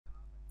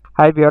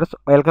Hi viewers,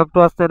 welcome to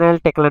our channel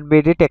Techland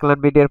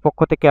মিডিয়ার পক্ষ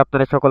থেকে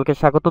আপনাদের সকলকে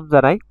স্বাগতম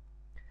জানাই।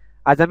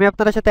 আজ আমি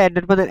আপনাদের সাথে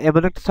অ্যান্ড্রয়েড ফোনের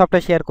এমন একটি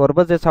সফটওয়্যার শেয়ার করব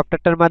যে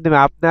সফটওয়্যারটার মাধ্যমে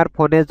আপনার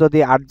ফোনে যদি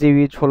 8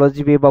 জিবি, 16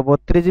 জিবি বা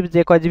 32 জিবি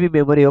যে কয় জিবি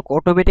মেমোরি হোক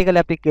অটোমেটিক্যালি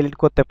আপনি ক্লিন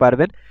করতে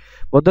পারবেন।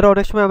 বন্ধুরা,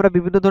 অনেক সময় আমরা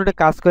বিভিন্ন ধরনের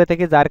কাজ করে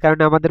থাকি যার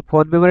কারণে আমাদের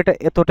ফোন মেমোরিটা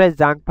এতটাই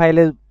জাঙ্ক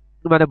ফাইলে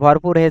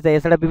ভরপুর হয়ে যায়।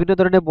 এছাড়া বিভিন্ন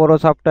ধরনের বড়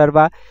সফটওয়্যার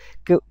বা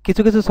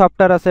কিছু কিছু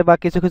সফটওয়্যার আছে বা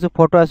কিছু কিছু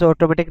ফটো আছে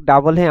অটোমেটিক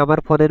ডাবল হয়ে আমার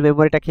ফোনের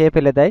মেমোরিটা খেয়ে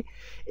ফেলে দেয়।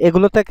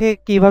 এগুলো থেকে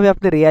কিভাবে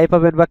আপনি রেহাই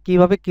পাবেন বা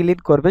কিভাবে ক্লিন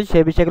করবেন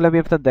সেই বিষয়গুলো আমি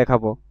আপনাদের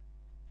দেখাবো।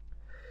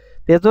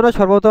 এর জন্য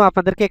সর্বপ্রথম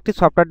আপনাদেরকে একটি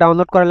সফটওয়্যার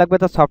ডাউনলোড করা লাগবে।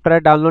 তো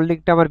সফটওয়্যারের ডাউনলোড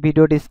লিঙ্কটা আমার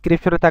ভিডিও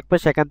ডিসক্রিপশনে থাকবে,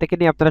 সেখান থেকে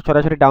নিয়ে আপনারা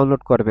সরাসরি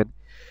ডাউনলোড করবেন।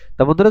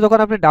 তো বন্ধুরা, যখন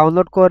আপনি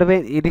ডাউনলোড করবেন,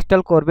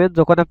 ইনস্টল করবেন,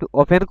 যখন আপনি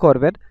ওপেন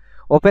করবেন,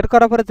 ওপেন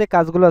করার পরে যে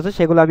কাজগুলো আছে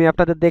সেগুলো আমি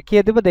আপনাদের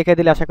দেখিয়ে দেবো। দেখিয়ে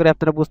দিলে আশা করি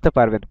আপনারা বুঝতে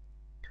পারবেন।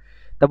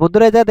 তো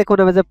বন্ধুরা, এই যে দেখুন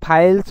আমি যে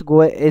ফাইলস গো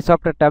এই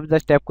সফটওয়্যারটা আমি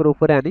জাস্ট ট্যাপ করে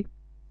উপরে আনি।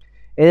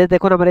 এই যে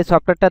দেখুন আমার এই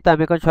সফটওয়্যারটাতে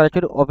আমি এখন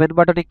সরাসরি ওপেন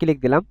বাটনে ক্লিক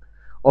দিলাম।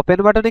 ওপেন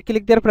বাটনে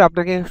ক্লিক দেওয়ার পর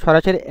আপনাকে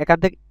সরাসরি এখান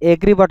থেকে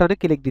এগ্রি বাটনে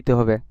ক্লিক দিতে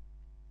হবে।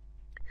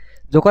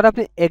 যখন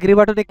আপনি এগ্রি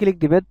বাটনে ক্লিক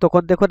দিবেন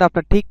তখন দেখুন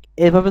আপনার ঠিক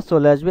এইভাবে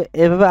চলে আসবে।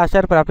 এইভাবে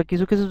আসার পর আপনি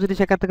কিছু কিছু জিনিস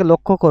এখান থেকে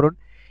লক্ষ্য করুন।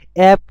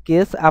 অ্যাপ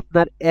কেস,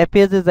 আপনার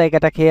অ্যাপে যে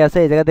জায়গাটা খেয়ে আছে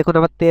এই জায়গায় দেখুন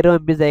আমার 13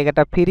 MB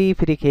জায়গাটা ফ্রি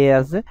ফ্রি খেয়ে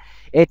আছে।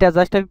 এটা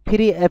জাস্ট আমি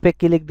ফ্রি অ্যাপে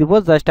ক্লিক দিব,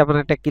 জাস্ট আপনার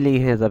একটা ক্লিক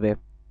হয়ে যাবে।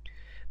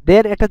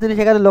 দেন একটা জিনিস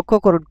এখানে লক্ষ্য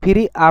করুন,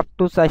 ফ্রি আপ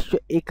টু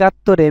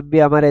 471 MB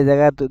আমার এই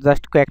জায়গায়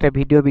জাস্ট কয়েকটা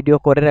ভিডিও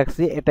করে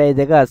রাখছি, এটা এই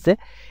জায়গা আছে।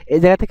 এই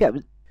জায়গা থেকে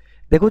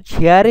দেখুন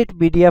শেয়ার ইট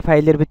মিডিয়া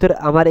ফাইলের ভিতরে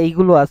আমার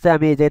এইগুলো আছে।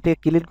 আমি এই জায়গা থেকে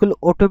ক্লিন করলে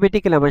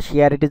অটোমেটিক্যালি আমার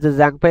শেয়ার ইটের যে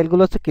জাঙ্ক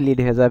ফাইলগুলো আছে ক্লিন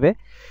হয়ে যাবে।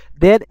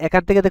 দেন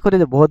এখান থেকে দেখুন এই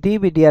যে বডি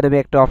মিডিয়া নামে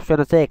একটা অপশন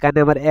আছে, এখানে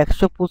আমার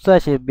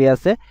 185 MB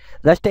আছে।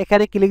 জাস্ট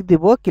এখানে ক্লিক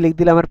দিব, ক্লিক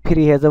দিলে আমার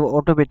ফ্রি হয়ে যাবে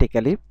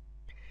অটোমেটিক্যালি।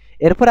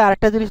 এরপরে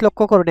আরেকটা জিনিস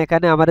লক্ষ্য করুন,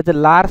 এখানে আমার যে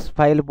লার্জ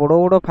ফাইল বড়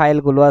বড়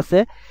ফাইলগুলো আছে।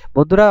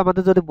 বন্ধুরা,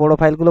 আমাদের যদি বড়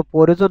ফাইলগুলো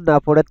প্রয়োজন না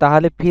পড়ে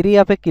তাহলে ফ্রি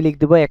অ্যাপে ক্লিক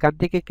দিব। এখান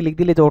থেকে ক্লিক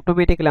দিলে যে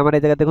অটোমেটিক্যালি আমার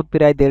এই জায়গায় দেখুন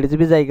প্রায় 1.5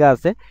 GB জায়গা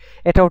আছে,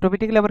 এটা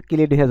অটোমেটিক্যালি আমার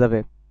ক্লিন হয়ে যাবে।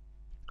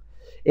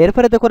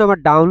 এরপরে দেখুন আমার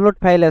ডাউনলোড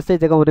ফাইল আছে, এই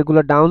জায়গায়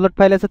অনেকগুলো ডাউনলোড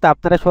ফাইল আছে। তো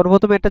আপনারা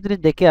সর্বপ্রথম একটা জিনিস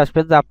দেখে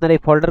আসবেন যে আপনার এই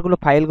ফোল্ডারগুলো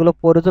ফাইলগুলো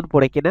প্রয়োজন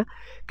পড়ে কিনা।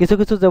 কিছু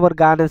কিছু যেমন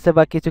গান আছে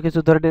বা কিছু কিছু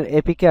ধরনের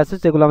এপিকে আছে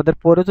যেগুলো আমাদের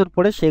প্রয়োজন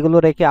পড়ে, সেগুলো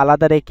রেখে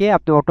আলাদা রেখে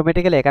আপনি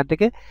অটোমেটিক্যালি এখান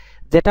থেকে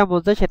যেটা মন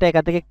চায় সেটা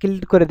এখান থেকে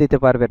ক্লিন করে দিতে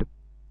পারবেন।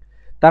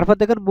 তারপর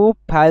দেখুন মুভ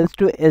ফাইলস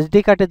টু এসডি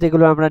কার্ডে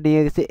যেগুলো আমরা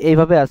নিয়ে গেছি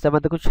এইভাবে আছে।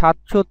 আমার দেখুন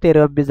 713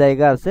 MB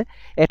জায়গা আছে,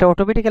 এটা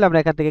অটোমেটিক্যালি আমরা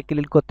এখান থেকে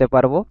ক্লিন করতে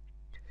পারবো।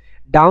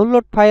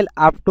 Download file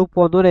up to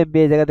 15 MB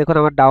এই জায়গায় দেখুন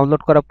আমার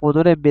ডাউনলোড করা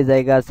 15 MB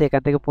জায়গা আছে,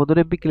 এখান থেকে 15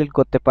 MB ক্লিন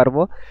করতে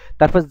পারবো।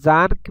 তারপর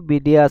জাঙ্ক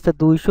মিডিয়া আছে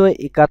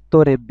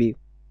 271 MB,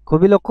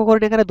 খুবই লক্ষ্য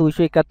করুন এখানে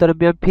 271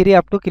 MB আমি ফ্রি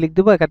আপ টু ক্লিক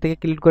দেবো, এখান থেকে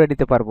ক্লিন করে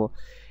নিতে পারবো।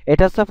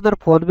 এটা হচ্ছে আপনার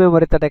ফোন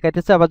মেমোরিটা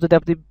দেখাইতেছে। আবার যদি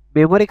আপনি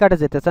মেমোরি কার্ডে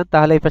যেতে চান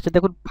তাহলে এই পাশে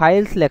দেখুন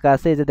ফাইলস লেখা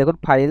আছে, এই যে দেখুন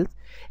ফাইলস,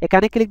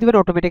 এখানে ক্লিক দিবেন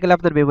অটোমেটিক্যালি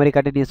আপনার মেমোরি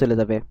কার্ডে নিয়ে চলে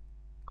যাবে।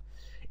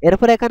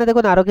 এরপরে এখানে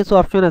দেখুন আরো কিছু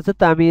অপশন আছে,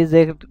 তো আমি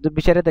যে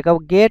বিষয়টা দেখাবো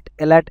gate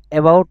alert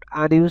about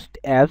unused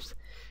apps.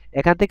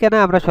 এখান থেকে না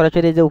আমরা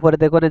সরাসরি যে উপরে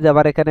দেখুন যে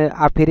আবার এখানে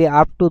ফ্রি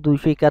আপ টু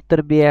 271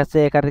 MB আছে,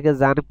 এখান থেকে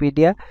জান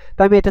পিডিয়া। তো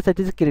আমি এটা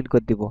চাইতেছি ক্লিন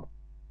করে দিব।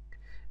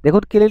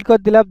 দেখুন ক্লিন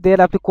করে দিলাম। দেন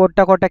আপনি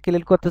কোনটা কোনটা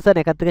ক্লিন করতে চান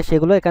এখান থেকে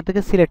সেগুলো এখান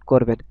থেকে সিলেক্ট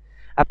করবেন।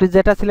 আপনি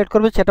যেটা সিলেক্ট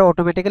করবেন সেটা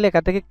অটোমেটিক্যালি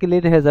এখান থেকে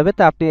ক্লিন হয়ে যাবে।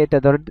 তো আপনি এটা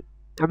ধরেন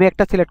আমি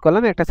একটা সিলেক্ট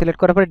করলাম, একটা সিলেক্ট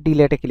করার পরে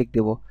ডিলেটে ক্লিক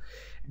দেব।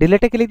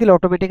 ডিলেটে ক্লিক দিলে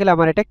অটোমেটিক্যালি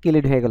আমার এটা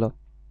ক্লিন হয়ে গেল।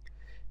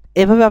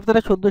 এভাবে আপনারা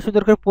সুন্দর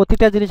সুন্দর করে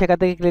প্রতিটা জিনিস এখান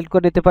থেকে ক্লিন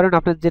করে নিতে পারেন।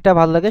 আপনার যেটা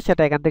ভালো লাগে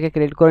সেটা এখান থেকে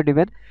ক্লিন করে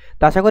নেবেন।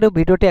 তো আশা করি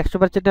ভিডিওটি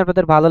 100%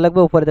 আপনাদের ভালো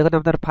লাগবে। উপরে দেখুন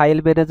আপনার ফাইল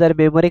ম্যানেজার,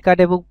 মেমোরি কার্ড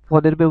এবং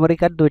ফোনের মেমোরি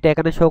কার্ড দুইটা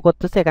এখানে শো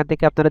করতেছে, এখান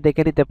থেকে আপনারা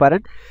দেখে নিতে পারেন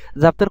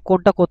যে আপনার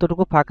কোনটা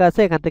কতটুকু ফাঁকা আছে,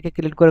 এখান থেকে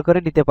ক্লিন করে করে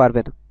নিতে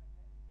পারবেন।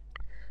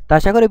 তো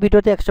আশা করি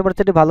ভিডিওটি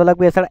 100% ভালো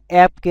লাগবে। এছাড়া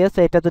অ্যাপ কেস,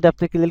 এটা যদি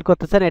আপনি ক্লিন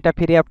করতে চান এটা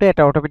ফ্রি আপনি,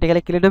 এটা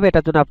অটোমেটিক্যালি ক্লিন হবে।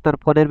 এটার জন্য আপনার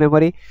ফোনের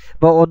মেমোরি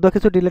বা অন্য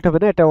কিছু ডিলিট হবে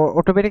না, এটা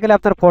অটোমেটিক্যালি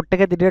আপনার ফোন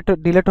থেকে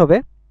ডিলিট হবে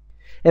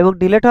এবং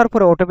ডিলিট হওয়ার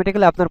পরে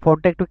অটোমেটিক্যালি আপনার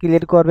ফোনটা একটু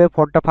ক্লিয়ার করবে,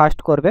 ফোনটা ফাস্ট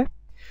করবে।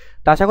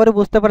 তো আশা করি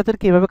বুঝতে পারছেন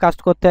কীভাবে কাজ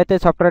করতে হয়।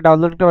 সফটওয়্যার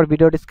ডাউনলোড আমার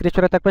ভিডিও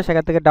ডিসক্রিপশনে থাকবে,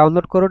 সেখান থেকে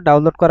ডাউনলোড করুন।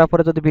 ডাউনলোড করার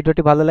পরে যদি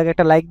ভিডিওটি ভালো লাগে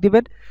একটা লাইক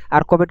দিবেন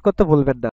আর কমেন্ট করতে ভুলবেন না।